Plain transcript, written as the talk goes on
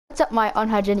What's up, my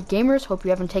unhygienic gamers? Hope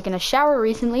you haven't taken a shower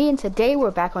recently, and today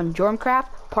we're back on Germcraft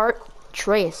Part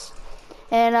Trace.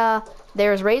 And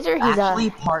there's Razor. He's actually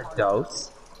part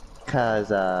dose, cause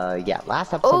yeah,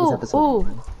 last episode was episode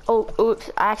 1. Oh,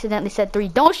 oops! I accidentally said 3.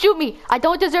 Don't shoot me! I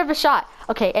don't deserve a shot.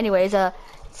 Okay. Anyways,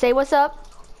 say what's up.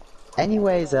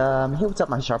 Anyways, hey, what's up,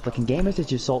 my sharp-looking gamers?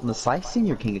 It's your Sultan of Slicing,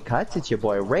 your King of Cuts. It's your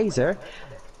boy Razor,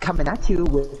 coming at you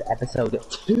with episode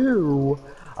 2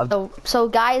 of. So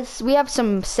guys, we have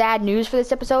some sad news for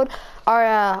this episode.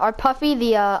 Our Puffy,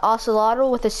 the ocelotl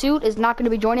with a suit, is not going to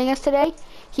be joining us today.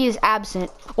 He is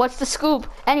absent. What's the scoop?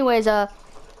 Anyways,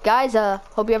 guys,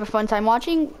 hope you have a fun time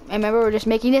watching. And remember, we're just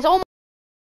making this. Oh my!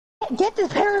 Get this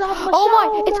parrot off my Oh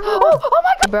my! It's oh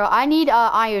my God, bro! I need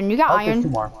iron. You got iron? There's 2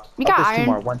 more. You got there's iron?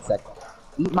 2 more. 1 sec.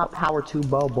 Eat my power 2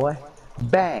 bow, boy.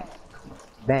 Bang,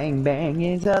 bang, bang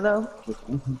into the.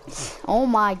 Oh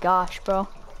my gosh, bro!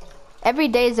 Every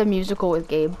day is a musical with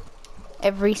Gabe.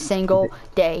 Every single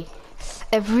day.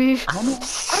 Every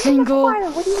single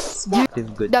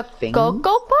the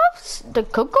Cocoa Puffs. The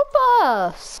Cocoa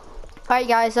Puffs. All right,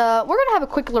 guys. We're gonna have a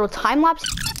quick little time lapse.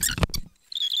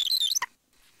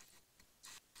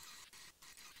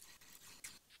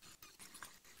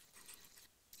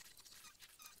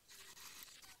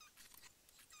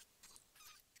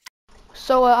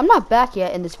 So I'm not back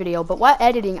yet in this video, but while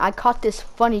editing, I caught this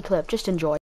funny clip. Just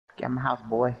enjoy. Get in my house,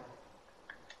 boy.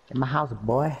 Get in my house,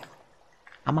 boy.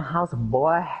 I'm a house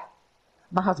boy.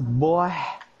 I'm a house boy.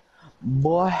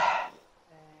 Boy.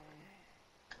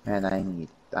 Man,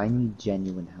 I need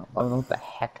genuine help. I don't know what the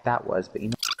heck that was, but you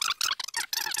know.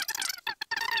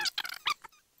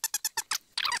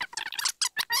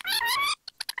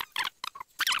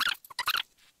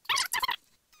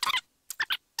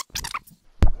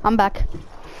 I'm back.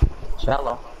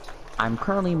 Hello. I'm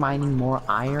currently mining more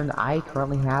iron. I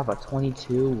currently have a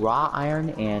 22 raw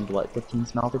iron and what, 15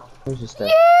 smelted. There's just a.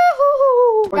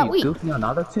 Yahoo! Are you goofy on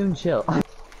other tune? Chill.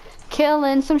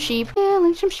 Killing some sheep.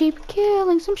 Killing some sheep.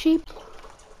 Killing some sheep.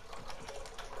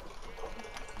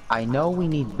 I know we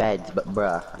need beds, but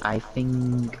bruh, I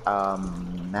think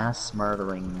mass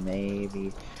murdering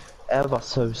maybe ever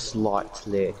so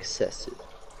slightly excessive.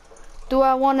 Do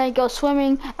I want to go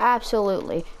swimming?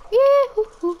 Absolutely.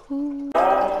 Yahoo!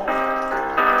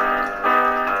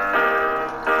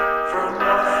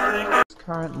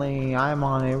 Currently, I'm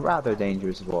on a rather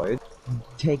dangerous voyage.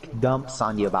 Take dumps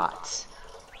on your bots.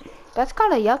 That's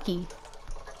kind of yucky.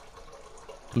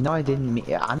 You know I didn't mean.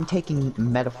 I'm taking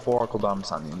metaphorical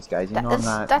dumps on these guys. You know I'm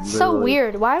not. That's so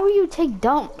weird. Why would you take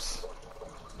dumps?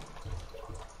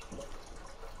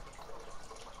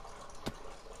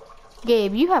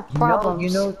 Gabe, you have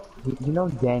problems. You know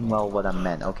dang well what I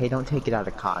meant. Okay, don't take it out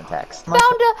of context. I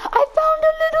found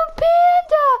a little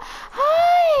panda.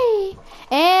 Hi.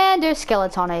 And there's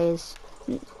skeletones.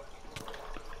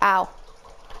 Ow.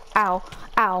 Ow.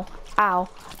 Ow. Ow.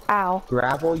 Ow.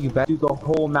 Gravel, you bet you go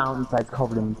whole mountainside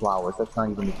covered in flowers. That's not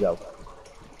even a joke.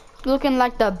 Looking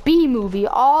like the B movie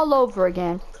all over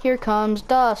again. Here comes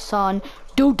the sun.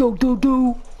 Do do do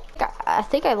do. I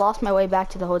think I lost my way back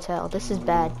to the hotel. This is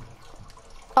bad.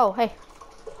 Oh, hey.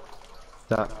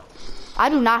 I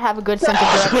do not have a good sense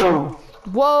of direction.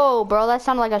 Whoa, bro, that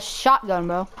sounded like a shotgun,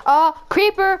 bro.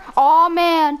 Creeper. Oh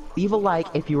man. Leave a like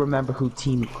if you remember who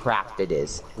Team Crafted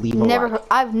is. Leave a like.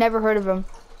 I've never heard of him.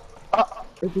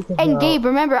 And Gabe,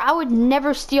 remember, I would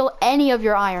never steal any of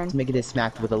your iron. Let's make it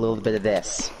smacked with a little bit of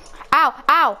this. Ow,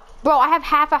 ow, bro! I have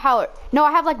half a heart. No,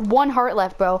 I have like 1 heart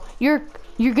left, bro. You're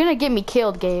gonna get me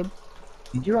killed, Gabe.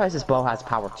 Did you realize this bow has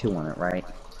power 2 on it, right?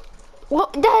 Well,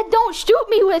 Dad, don't shoot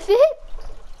me with it.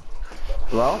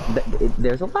 Well,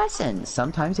 there's a lesson.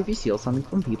 Sometimes if you steal something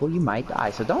from people, you might die.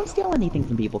 So don't steal anything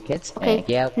from people, kids. Okay.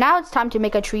 Now it's time to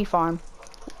make a tree farm.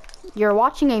 You're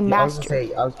watching a master.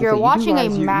 You're watching a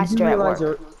master at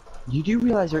work. You do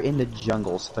realize you're in the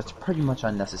jungle, so that's pretty much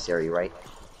unnecessary, right?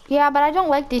 Yeah, but I don't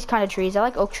like these kind of trees. I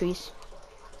like oak trees.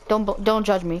 Don't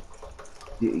judge me.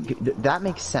 That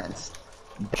makes sense.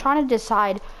 I'm trying to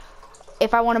decide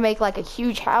if I want to make like a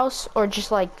huge house or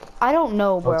just like, I don't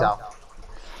know, bro. Hotel.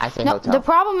 I say no, hotel. the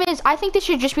problem is, I think this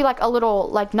should just be like a little,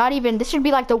 like not even, this should be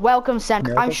like the welcome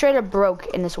center. I'm straight up broke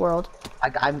in this world.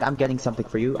 I'm getting something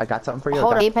for you. I got something for you.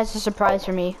 Hold on, Gabe has a surprise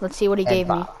for me. Let's see what he gave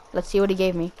me. Let's see what he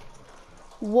gave me.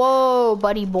 Whoa,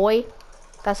 buddy boy.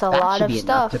 That's a lot of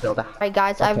stuff. Alright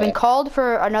guys, I've been called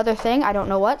for another thing. I don't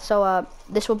know what, so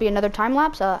this will be another time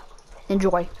lapse.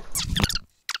 Enjoy.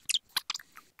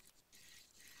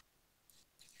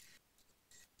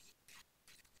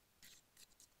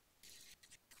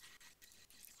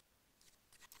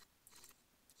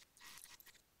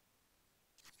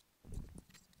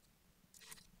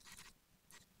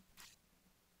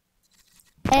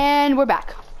 And we're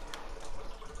back.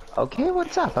 Okay,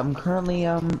 what's up? I'm currently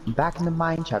back in the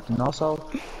mine shaft, and also,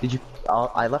 did you?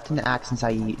 I left an axe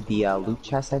inside the loot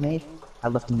chest I made. I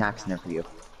left an axe in there for you.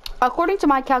 According to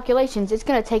my calculations, it's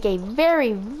gonna take a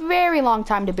very, very long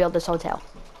time to build this hotel.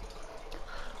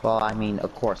 Well, I mean,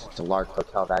 of course, it's a large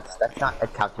hotel. That's not a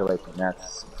calculation.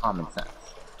 That's common sense.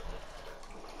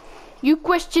 You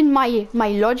question my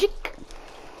logic?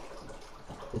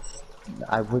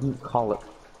 I wouldn't call it.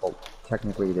 Well,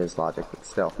 technically, it is logic, but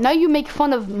still. Now you make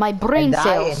fun of my brain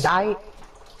cells.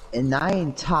 And I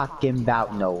ain't talking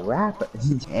about no rapper.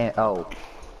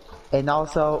 And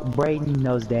also, Braden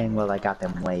knows dang well I got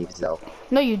them waves though.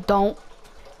 No, you don't.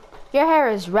 Your hair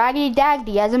is raggedy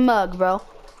daggedy as a mug, bro.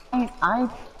 I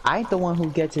ain't the one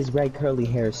who gets his red curly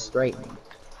hair straightened.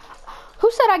 Who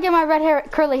said I get my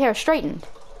curly hair straightened?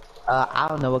 I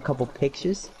don't know, a couple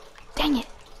pictures. Dang it.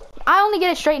 I only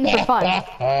get it straightened for fun.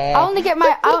 I only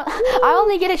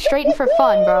get it straightened for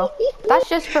fun, bro. That's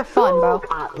just for fun, bro.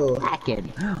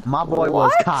 My boy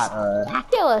was caught.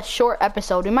 Still a short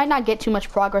episode. We might not get too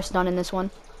much progress done in this one.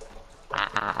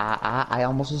 I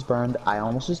almost was burned.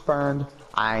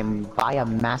 I'm by a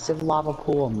massive lava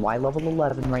pool on Y level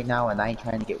 11 right now, and I ain't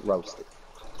trying to get roasted.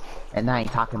 And I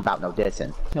ain't talking about no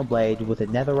dissing. No blade with a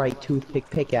netherite toothpick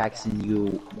pickaxe, and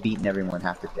you beating everyone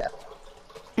half to death.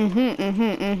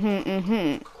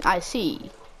 I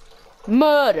see.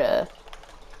 Murder.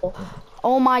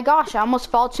 Oh my gosh, I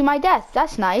almost fall to my death.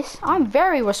 That's nice. I'm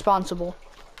very responsible.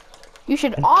 You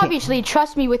should obviously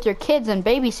trust me with your kids and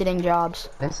babysitting jobs.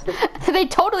 They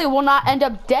totally will not end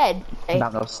up dead.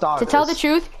 Not no starters. To tell the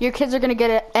truth, your kids are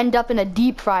gonna end up in a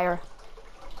deep fryer.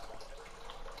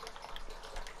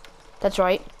 That's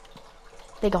right.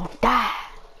 They gonna die.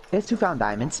 There's 2 found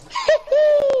diamonds.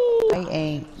 I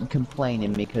ain't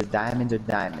complaining because diamonds are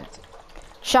diamonds.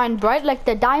 Shine bright like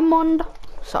the diamond.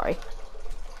 Sorry.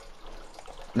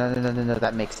 No. That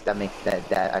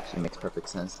actually makes perfect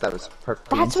sense. That was perfect.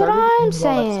 That's what I'm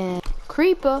saying.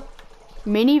 Creeper.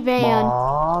 Minivan.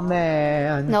 Aw,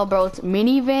 man. No, bro, it's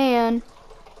minivan.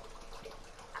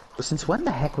 Since when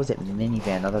the heck was it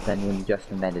minivan other than when you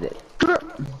just invented it?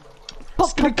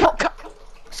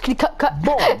 Skitty cut.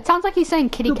 It sounds like he's saying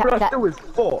kitty cat cat. It was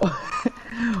 4.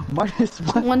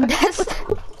 One death.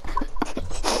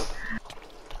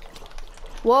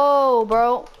 Whoa,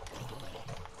 bro.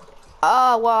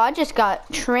 Well, I just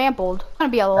got trampled. It's gonna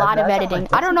be a lot of editing.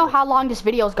 I don't know how long this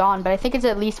video's gone, but I think it's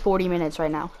at least 40 minutes right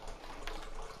now.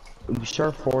 Are you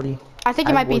sure 40? I think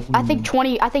it might be. I think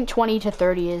 20 to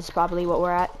 30 is probably what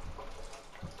we're at.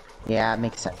 Yeah, it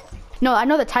makes sense. No, I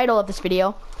know the title of this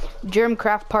video. Germ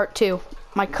Craft Part 2.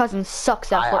 My cousin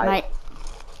sucks at Fortnite.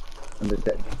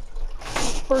 Understood.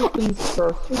 First things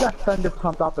first, we got thunder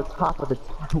pumped off the top of the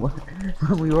tower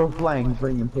when we were playing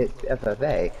Bring and Hit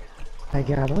FFA. My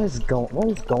God, what is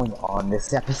going on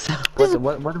this episode? This is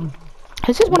one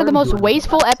of the most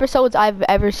wasteful episodes I've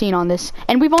ever seen on this,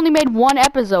 and we've only made 1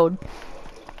 episode.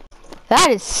 That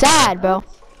is sad, bro.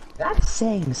 That's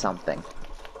saying something.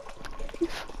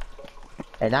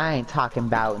 And I ain't talking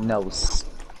about no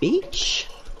speech.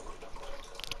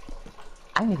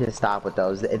 I need to stop with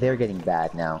those. They're getting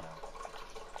bad now.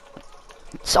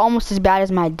 It's almost as bad as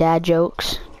my dad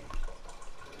jokes.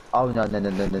 Oh no.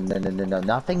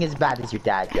 Nothing as bad as your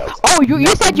dad jokes. Oh, you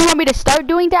said you want me to start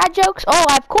doing dad jokes? Oh,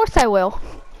 of course I will.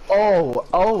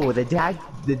 Oh,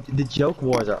 the joke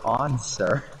wars are on,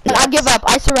 sir. I give up.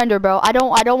 I surrender, bro. I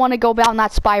don't want to go down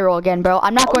that spiral again, bro.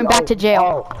 I'm not going back to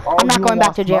jail. I'm not going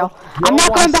back to jail. I'm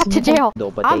not going back to jail.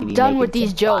 I'm done with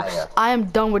these jokes. I am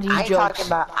done with these jokes.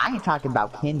 I ain't talking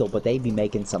about Kindle, but they be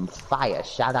making some fire.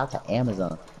 Shout out to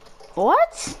Amazon.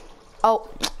 What? Oh,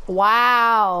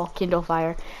 wow, Kindle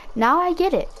Fire. Now I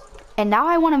get it. And now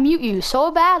I want to mute you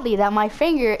so badly that my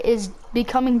finger is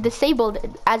becoming disabled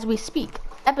as we speak.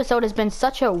 Episode has been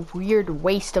such a weird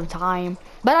waste of time,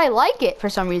 but I like it for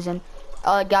some reason.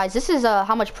 Guys, this is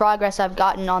how much progress I've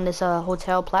gotten on this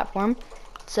hotel platform.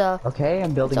 It's okay,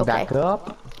 I'm building back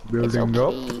up. Building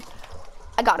up.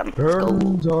 I got him.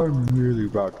 And I'm nearly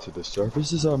back to the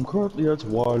surface as I'm currently at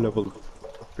Y level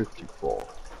 54.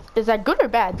 Is that good or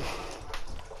bad?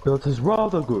 That is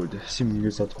rather good, seeing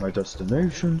as that my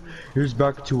destination is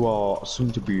back to our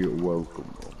soon-to-be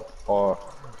welcome room, our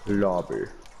lobby.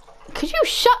 Could you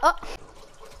shut up?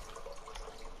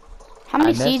 How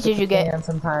many seeds did you get?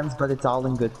 Sometimes, but it's all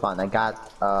in good fun. I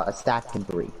got a stack and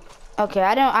 3. Okay,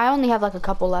 I only have like a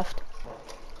couple left.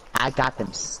 I got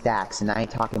them stacks, and I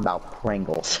ain't talking about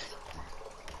Pringles.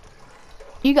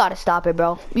 You gotta stop it,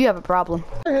 bro. You have a problem.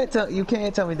 You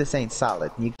can't tell me this ain't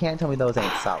solid. You can't tell me those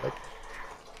ain't solid.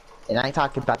 And I ain't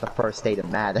talking about the first state of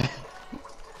matter.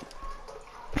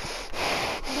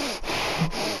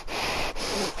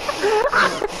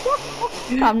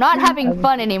 I'm not having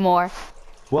fun anymore.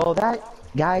 Well, that,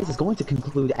 guys, is going to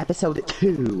conclude episode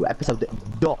 2, episode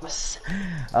DOS,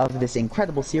 of this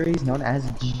incredible series known as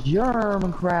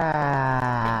Germcraft.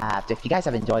 If you guys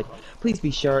have enjoyed, please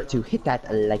be sure to hit that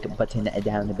like button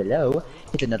down below,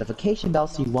 hit the notification bell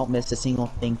so you won't miss a single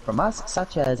thing from us,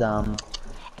 such as,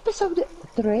 episode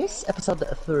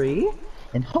 3,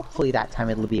 and hopefully that time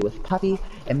it'll be with Puppy.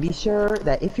 And be sure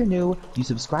that if you're new, you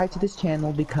subscribe to this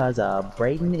channel because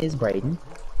Braden is Braden.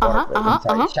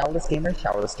 Showerless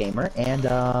Gamer, and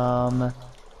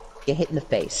get hit in the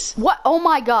face. What? Oh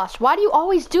my gosh! Why do you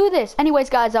always do this? Anyways,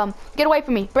 guys, get away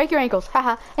from me. Break your ankles.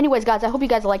 Haha. Anyways, guys, I hope you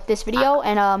guys like this video,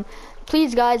 and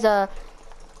please, guys,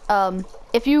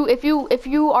 if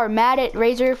you are mad at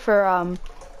Razor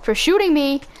for shooting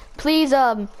me, please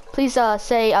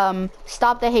say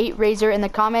stop the hate, Razor, in the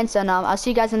comments, and I'll see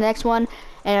you guys in the next one.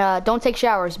 And don't take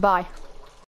showers. Bye.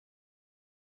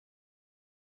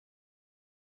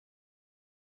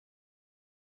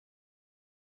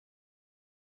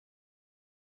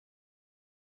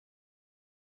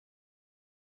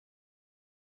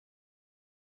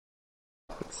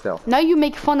 Still. Now you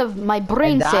make fun of my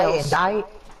brain cells.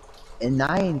 And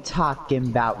I ain't talking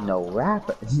about no rap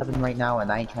right now,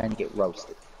 and I ain't trying to get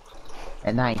roasted.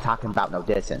 And I ain't talking about no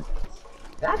dissing.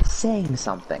 That's saying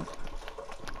something.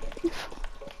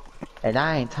 And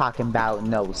I ain't talking about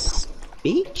no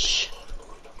speech.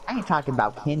 I ain't talking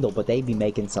about Kindle, but they be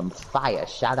making some fire.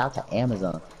 Shout out to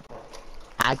Amazon.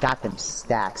 I got them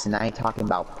stacks, and I ain't talking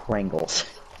about Pringles.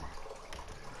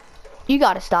 You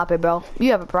gotta stop it, bro.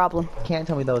 You have a problem. Can't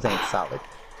tell me those ain't solid.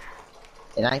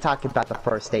 And I ain't talking about the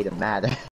first state of matter.